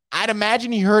 I'd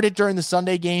imagine he heard it during the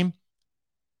Sunday game.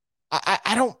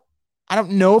 I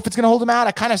don't know if it's going to hold him out.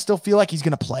 I kind of still feel like he's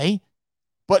going to play.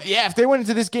 But yeah, if they went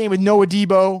into this game with no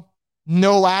Adebo,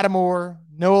 no Lattimore,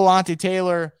 no Alontae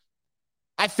Taylor,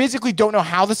 I physically don't know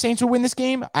how the Saints will win this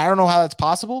game. I don't know how that's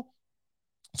possible.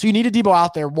 So you need Adebo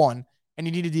out there, one. And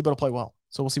you need Adebo to play well.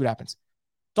 So we'll see what happens.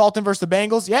 Dalton versus the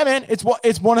Bengals. Yeah, man.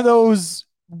 It's one of those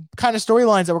kind of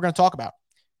storylines that we're going to talk about.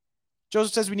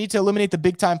 Joseph says we need to eliminate the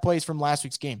big-time plays from last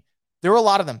week's game. There were a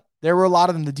lot of them. The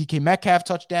DK Metcalf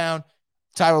touchdown,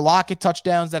 Tyler Lockett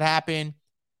touchdowns that happened.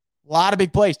 A lot of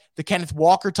big plays. The Kenneth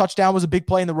Walker touchdown was a big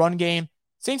play in the run game.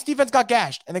 Saints defense got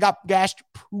gashed, and they got gashed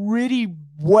pretty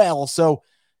well. So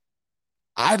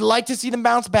I'd like to see them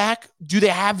bounce back. Do they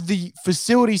have the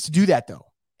facilities to do that, though?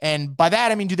 And by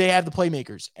that, I mean, do they have the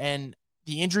playmakers? And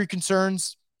the injury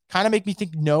concerns kind of make me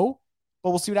think no, but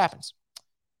we'll see what happens.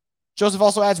 Joseph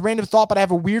also adds, random thought, but I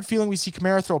have a weird feeling we see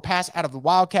Kamara throw a pass out of the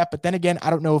Wildcat. But then again, I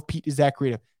don't know if Pete is that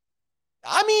creative.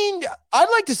 I mean, I'd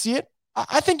like to see it.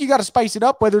 I think you got to spice it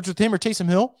up, whether it's with him or Taysom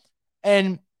Hill.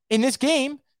 And in this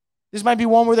game, this might be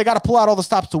one where they got to pull out all the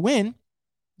stops to win.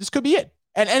 This could be it.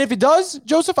 And if it does,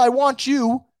 Joseph, I want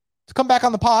you to come back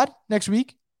on the pod next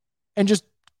week and just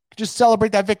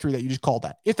celebrate that victory that you just called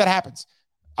that. If that happens,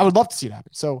 I would love to see it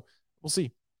happen. So we'll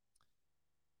see.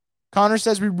 Connor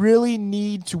says we really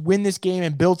need to win this game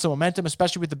and build some momentum,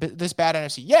 especially with this bad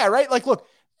NFC. Yeah, right. Like, look,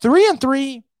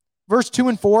 3-3 versus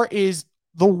 2-4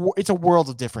 it's a world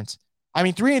of difference. I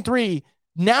mean, 3-3.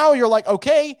 Now you're like,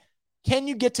 okay, can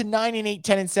you get to 9-8,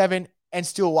 10-7, and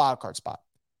steal a wild card spot?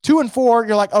 2-4,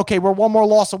 you're like, okay, we're one more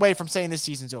loss away from saying this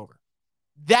season's over.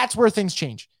 That's where things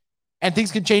change, and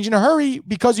things can change in a hurry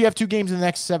because you have 2 games in the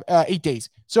next 8 days.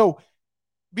 So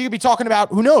we could be talking about,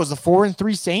 who knows, the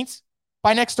 4-3 Saints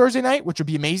by next Thursday night, which would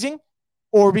be amazing.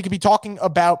 Or we could be talking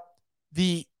about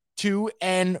the 2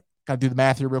 and, got to do the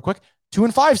math here real quick,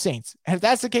 2-5 Saints. And if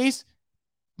that's the case,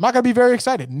 I'm not going to be very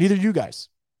excited. Neither do you guys.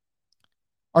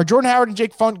 Are Jordan Howard and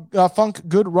Jake Funk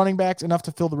good running backs enough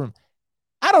to fill the room?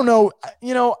 I don't know.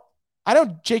 I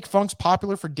know Jake Funk's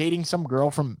popular for dating some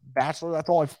girl from Bachelor.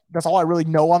 That's all I really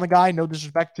know on the guy. No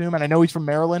disrespect to him. And I know he's from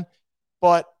Maryland.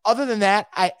 But other than that,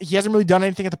 he hasn't really done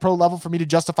anything at the pro level for me to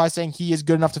justify saying he is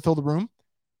good enough to fill the room.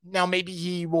 Now, maybe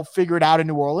he will figure it out in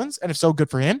New Orleans, and if so, good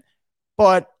for him.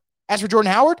 But as for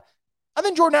Jordan Howard, I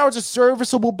think Jordan Howard's a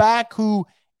serviceable back who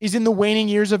is in the waning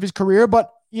years of his career,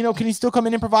 but, can he still come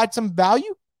in and provide some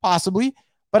value? Possibly.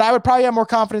 But I would probably have more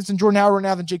confidence in Jordan Howard right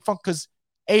now than Jake Funk because,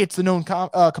 A, it's the known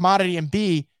commodity, and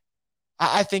B,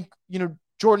 I think,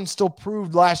 Jordan still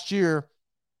proved last year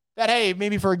that, hey,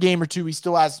 maybe for a game or two, he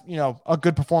still has, a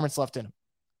good performance left in him.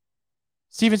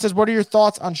 Steven says, what are your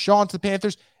thoughts on Sean to the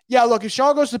Panthers? Yeah, look, if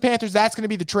Sean goes to the Panthers, that's going to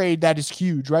be the trade that is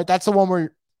huge, right? That's the one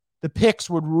where the picks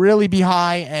would really be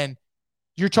high, and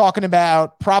you're talking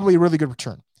about probably a really good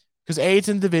return. Because A, it's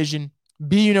in the division.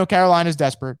 B, Carolina's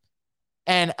desperate.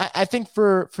 And I think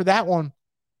for that one,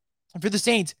 and for the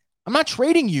Saints, I'm not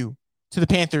trading you to the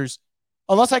Panthers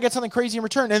unless I get something crazy in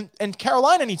return. And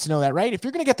Carolina needs to know that, right? If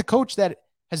you're going to get the coach that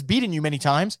has beaten you many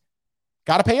times,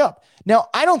 got to pay up. Now,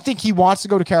 I don't think he wants to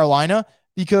go to Carolina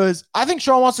because I think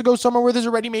Sean wants to go somewhere where there's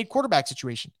a ready-made quarterback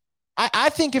situation. I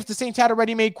think if the Saints had a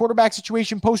ready-made quarterback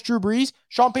situation post Drew Brees,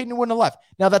 Sean Payton wouldn't have left.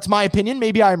 Now, that's my opinion.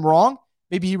 Maybe I'm wrong.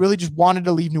 Maybe he really just wanted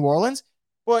to leave New Orleans.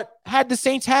 But had the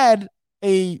Saints had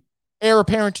a heir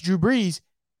apparent to Drew Brees,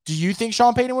 do you think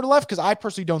Sean Payton would have left? Because I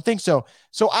personally don't think so.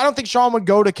 So I don't think Sean would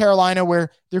go to Carolina where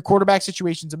their quarterback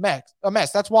situation's a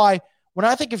mess. That's why when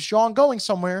I think of Sean going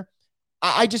somewhere,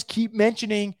 I just keep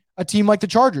mentioning a team like the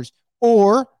Chargers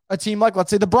or a team like, let's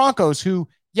say, the Broncos, who,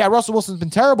 yeah, Russell Wilson's been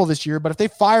terrible this year, but if they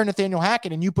fire Nathaniel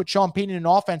Hackett and you put Sean Payton in an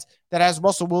offense that has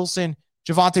Russell Wilson,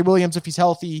 Javonte Williams if he's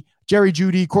healthy, Jerry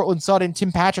Jeudy, Cortland Sutton,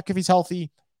 Tim Patrick if he's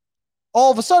healthy,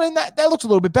 all of a sudden that looks a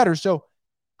little bit better. So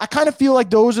I kind of feel like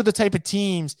those are the type of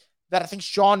teams that I think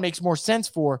Sean makes more sense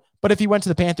for. But if he went to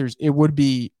the Panthers, it would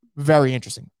be very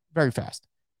interesting, very fast.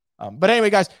 But anyway,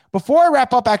 guys, before I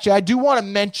wrap up, actually, I do want to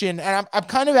mention, and I'm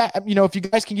kind of at, if you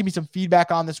guys can give me some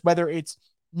feedback on this, whether it's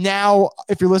now,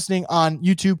 if you're listening on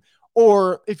YouTube,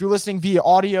 or if you're listening via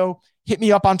audio, hit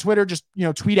me up on Twitter, just,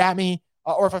 tweet at me,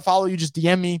 or if I follow you, just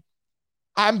DM me.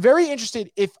 I'm very interested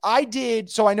if I did.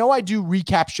 So I know I do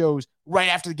recap shows right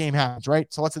after the game happens,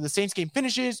 right? So let's say the Saints game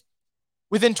finishes.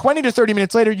 Within 20 to 30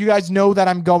 minutes later, you guys know that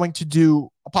I'm going to do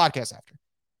a podcast after.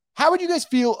 How would you guys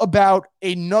feel about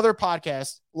another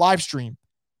podcast live stream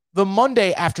the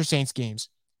Monday after Saints games?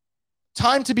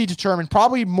 Time to be determined,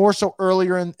 probably more so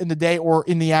earlier in the day or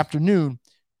in the afternoon,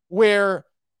 where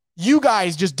you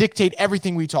guys just dictate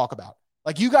everything we talk about.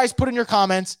 Like, you guys put in your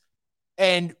comments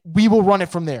and we will run it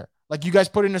from there. Like, you guys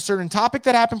put in a certain topic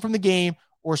that happened from the game,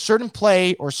 or a certain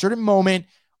play, or a certain moment,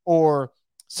 or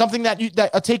something that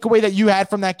a takeaway that you had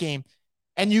from that game,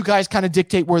 and you guys kind of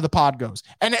dictate where the pod goes.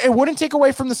 And it wouldn't take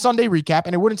away from the Sunday recap,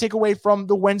 and it wouldn't take away from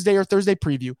the Wednesday or Thursday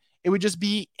preview. It would just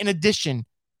be in addition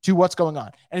to what's going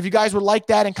on. And if you guys would like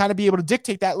that and kind of be able to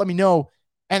dictate that, let me know.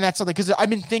 And that's something, because I've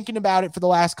been thinking about it for the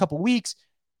last couple of weeks,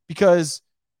 because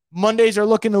Mondays are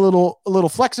looking a little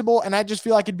flexible, and I just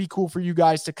feel like it'd be cool for you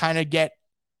guys to kind of get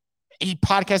a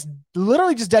podcast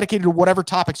literally just dedicated to whatever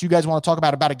topics you guys want to talk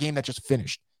about a game that just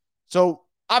finished. So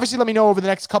obviously let me know over the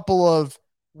next couple of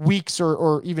weeks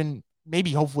or even maybe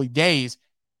hopefully days,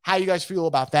 how you guys feel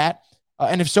about that.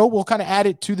 And if so, we'll kind of add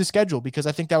it to the schedule, because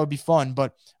I think that would be fun,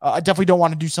 but I definitely don't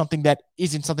want to do something that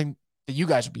isn't something that you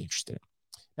guys would be interested in.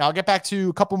 Now I'll get back to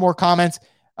a couple more comments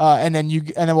and then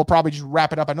we'll probably just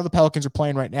wrap it up. I know the Pelicans are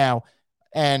playing right now,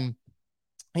 and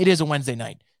it is a Wednesday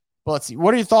night. But let's see.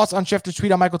 What are your thoughts on Schefter's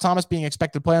tweet on Michael Thomas being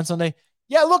expected to play on Sunday?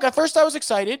 Yeah, look, at first I was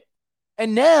excited.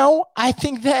 And now I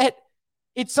think that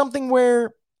it's something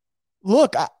where,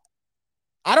 look,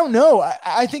 I don't know.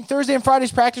 I think Thursday and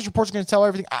Friday's practice reports are going to tell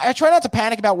everything. I try not to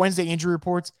panic about Wednesday injury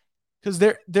reports because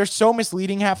they're so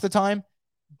misleading half the time.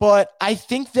 But I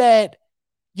think that,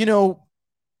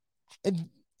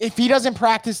 if he doesn't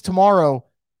practice tomorrow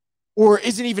or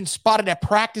isn't even spotted at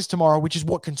practice tomorrow, which is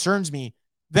what concerns me,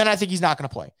 then I think he's not going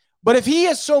to play. But if he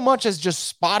has so much as just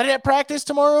spotted at practice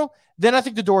tomorrow, then I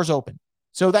think the door's open.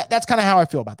 So that's kind of how I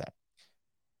feel about that.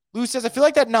 Lou says, I feel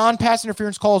like that non-pass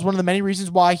interference call is one of the many reasons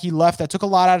why he left. That took a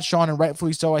lot out of Sean, and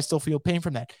rightfully so. I still feel pain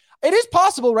from that. It is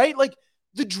possible, right? Like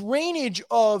the drainage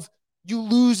of you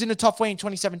lose in a tough way in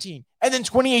 2017, and then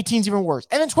 2018 is even worse.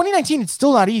 And then 2019, it's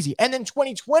still not easy. And then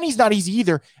 2020 is not easy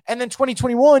either. And then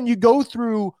 2021, you go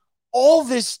through all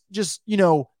this just,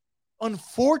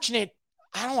 unfortunate,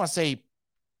 I don't want to say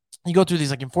you go through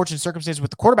these like unfortunate circumstances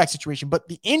with the quarterback situation, but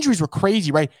the injuries were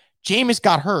crazy, right? Jameis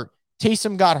got hurt.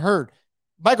 Taysom got hurt.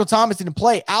 Michael Thomas didn't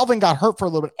play. Alvin got hurt for a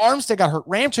little bit. Armstead got hurt.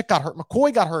 Ramczyk got hurt.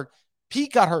 McCoy got hurt.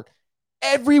 Pete got hurt.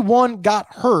 Everyone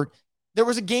got hurt. There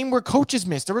was a game where coaches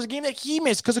missed. There was a game that he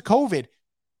missed because of COVID.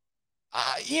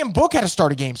 Ian Book had to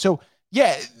start a game. So,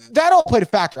 yeah, that all played a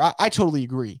factor. I totally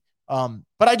agree. But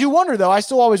I do wonder, though, I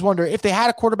still always wonder if they had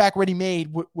a quarterback ready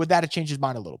made, would that have changed his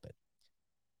mind a little bit?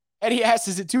 Eddie asks,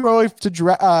 is it too early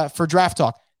for draft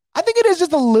talk? I think it is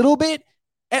just a little bit.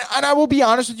 And I will be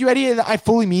honest with you, Eddie, and I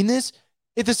fully mean this.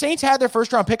 If the Saints had their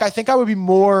first-round pick, I think I would be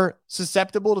more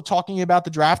susceptible to talking about the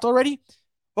draft already.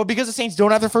 But because the Saints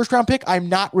don't have their first-round pick, I'm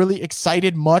not really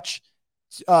excited much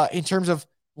in terms of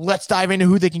let's dive into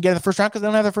who they can get in the first round because they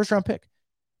don't have their first-round pick.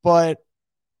 But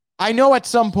I know at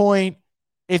some point,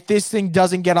 if this thing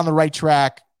doesn't get on the right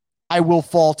track, I will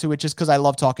fall to it just because I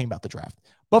love talking about the draft.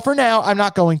 But for now, I'm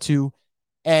not going to,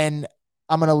 and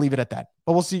I'm going to leave it at that.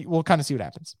 But we'll see. We'll kind of see what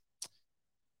happens.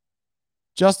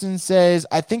 Justin says,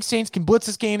 I think Saints can blitz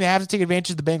this game. They have to take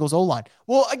advantage of the Bengals O-line.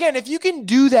 Well, again, if you can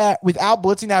do that without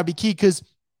blitzing, that would be key because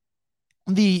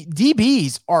the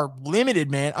DBs are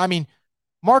limited, man. I mean,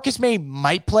 Marcus May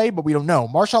might play, but we don't know.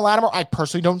 Marshall Lattimore, I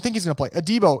personally don't think he's going to play.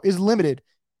 Adebo is limited.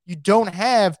 You don't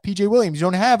have PJ Williams. You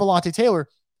don't have Alontae Taylor.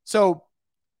 So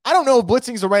I don't know if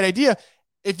blitzing is the right idea.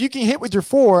 If you can hit with your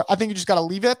 4, I think you just got to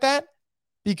leave it at that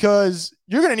because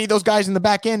you're going to need those guys in the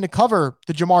back end to cover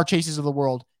the Jamar Chases of the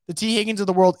world, the T. Higgins of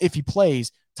the world if he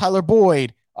plays, Tyler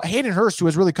Boyd, Hayden Hurst, who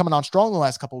has really coming on strong the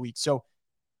last couple of weeks. So,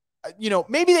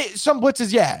 maybe some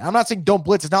blitzes, yeah. I'm not saying don't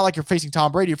blitz. It's not like you're facing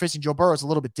Tom Brady. You're facing Joe Burrow. It's a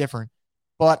little bit different.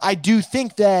 But I do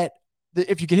think that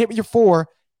if you can hit with your 4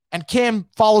 and Cam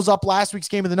follows up last week's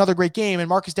game with another great game and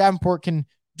Marcus Davenport can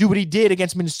do what he did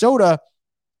against Minnesota,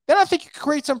 then I think you can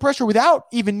create some pressure without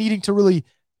even needing to really,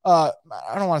 I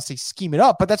don't want to say scheme it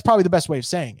up, but that's probably the best way of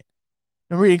saying it.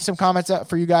 I'm reading some comments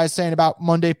for you guys saying about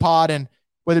Monday pod and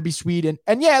whether it be sweet.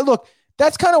 And yeah, look,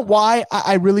 that's kind of why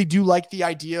I really do like the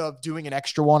idea of doing an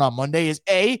extra one on Monday is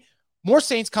more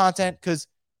Saints content. Cause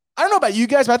I don't know about you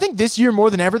guys, but I think this year more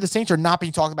than ever, the Saints are not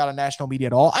being talked about on national media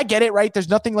at all. I get it, right? There's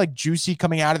nothing like juicy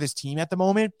coming out of this team at the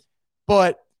moment,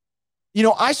 but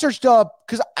I searched up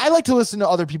cause I like to listen to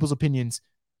other people's opinions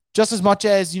just as much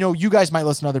as, you guys might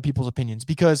listen to other people's opinions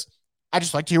because I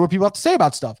just like to hear what people have to say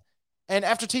about stuff. And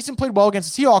after Taysom played well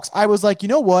against the Seahawks, I was like, you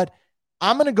know what?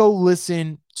 I'm going to go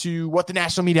listen to what the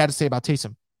national media had to say about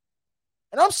Taysom.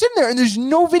 And I'm sitting there and there's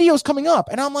no videos coming up.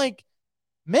 And I'm like,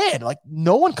 man, like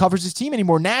no one covers this team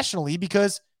anymore nationally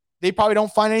because they probably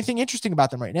don't find anything interesting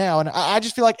about them right now. And I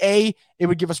just feel like A, it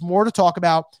would give us more to talk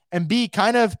about. And B,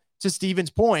 kind of to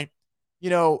Steven's point,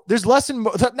 there's less, I don't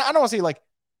want to say like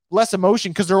less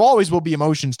emotion because there always will be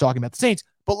emotions talking about the Saints,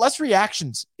 but less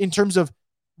reactions in terms of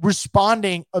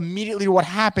responding immediately to what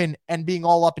happened and being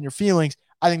all up in your feelings.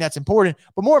 I think that's important.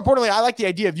 But more importantly, I like the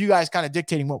idea of you guys kind of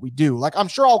dictating what we do. Like, I'm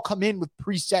sure I'll come in with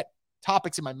preset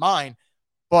topics in my mind,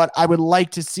 but I would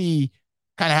like to see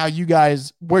kind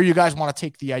of where you guys want to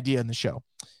take the idea in the show.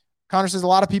 Connor says a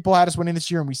lot of people had us winning this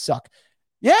year and we suck.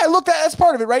 Yeah, look, that's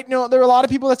part of it, right? There are a lot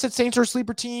of people that said Saints are a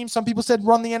sleeper team. Some people said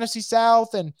run the NFC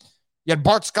South, and you had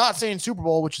Bart Scott saying Super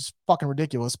Bowl, which is fucking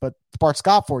ridiculous, but it's Bart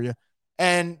Scott for you.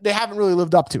 And they haven't really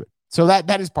lived up to it. So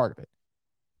that is part of it.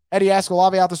 Eddie asks,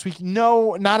 Olave out this week?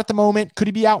 No, not at the moment. Could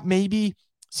he be out? Maybe.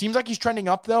 Seems like he's trending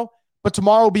up, though. But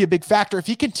tomorrow will be a big factor. If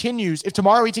he continues, if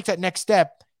tomorrow he takes that next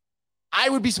step, I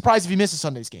would be surprised if he misses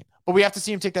Sunday's game. But we have to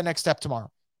see him take that next step tomorrow.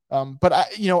 But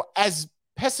as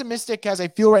pessimistic as I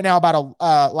feel right now about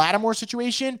a Lattimore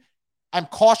situation, I'm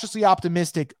cautiously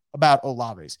optimistic about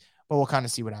Olave's. But we'll kind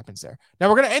of see what happens there. Now,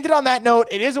 we're going to end it on that note.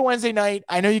 It is a Wednesday night.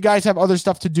 I know you guys have other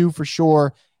stuff to do for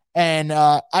sure. And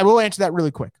I will answer that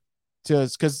really quick.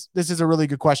 because this is a really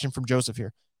good question from Joseph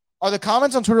here. Are the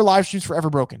comments on Twitter live streams forever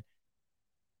broken?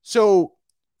 So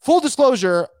full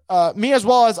disclosure, me as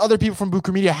well as other people from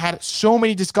Booker Media had so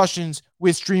many discussions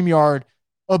with StreamYard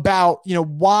about,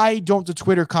 why don't the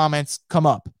Twitter comments come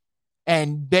up?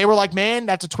 And they were like, man,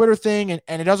 that's a Twitter thing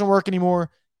and it doesn't work anymore.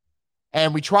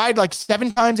 And we tried like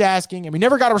 7 times asking and we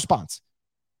never got a response,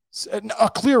 a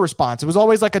clear response. It was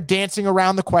always like a dancing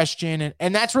around the question.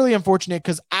 And that's really unfortunate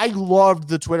because I loved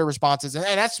the Twitter responses. And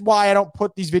that's why I don't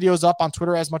put these videos up on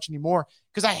Twitter as much anymore,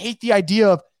 because I hate the idea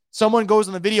of someone goes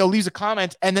in the video, leaves a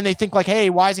comment, and then they think like, hey,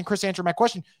 why isn't Chris answering my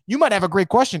question? You might have a great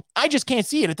question. I just can't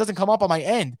see it. It doesn't come up on my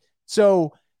end.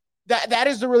 So that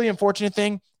is the really unfortunate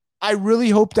thing. I really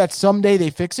hope that someday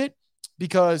they fix it,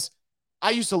 because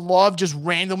I used to love just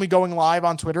randomly going live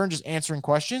on Twitter and just answering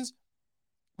questions,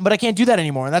 but I can't do that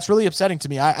anymore. And that's really upsetting to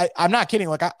me. I'm not kidding.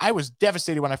 Like I was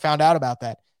devastated when I found out about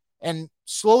that. And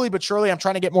slowly but surely, I'm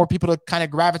trying to get more people to kind of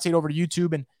gravitate over to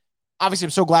YouTube. And obviously,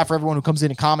 I'm so glad for everyone who comes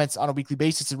in and comments on a weekly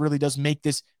basis. It really does make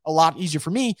this a lot easier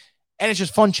for me. And it's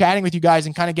just fun chatting with you guys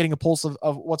and kind of getting a pulse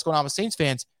of what's going on with Saints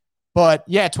fans. But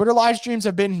yeah, Twitter live streams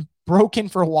have been broken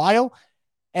for a while.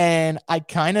 And I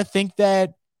kind of think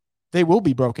that they will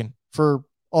be broken for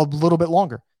a little bit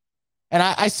longer. And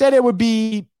I said it would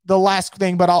be the last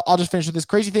thing, but I'll just finish with this.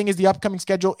 Crazy thing is the upcoming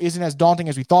schedule isn't as daunting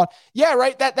as we thought. Yeah,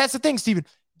 right. That's the thing, Steven.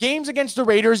 Games against the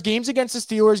Raiders, games against the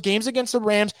Steelers, games against the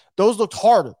Rams, those looked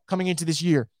harder coming into this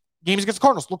year. Games against the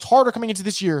Cardinals looked harder coming into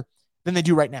this year than they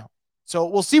do right now. So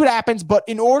we'll see what happens. But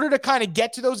in order to kind of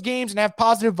get to those games and have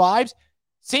positive vibes,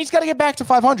 Saints got to get back to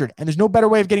 500. And there's no better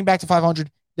way of getting back to 500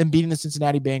 than beating the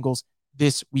Cincinnati Bengals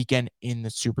this weekend in the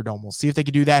Superdome. We'll see if they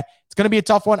can do that. It's going to be a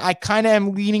tough one. I kind of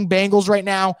am leaning Bengals right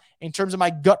now in terms of my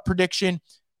gut prediction.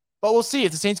 But we'll see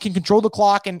if the Saints can control the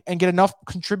clock and get enough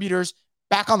contributors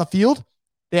back on the field.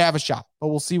 They have a shot, but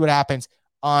we'll see what happens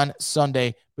on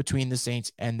Sunday between the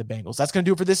Saints and the Bengals. That's going to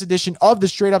do it for this edition of the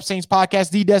Straight Up Saints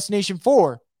podcast, the destination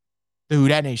for the Who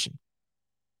Dat Nation.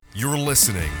 You're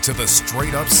listening to the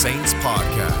Straight Up Saints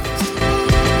podcast.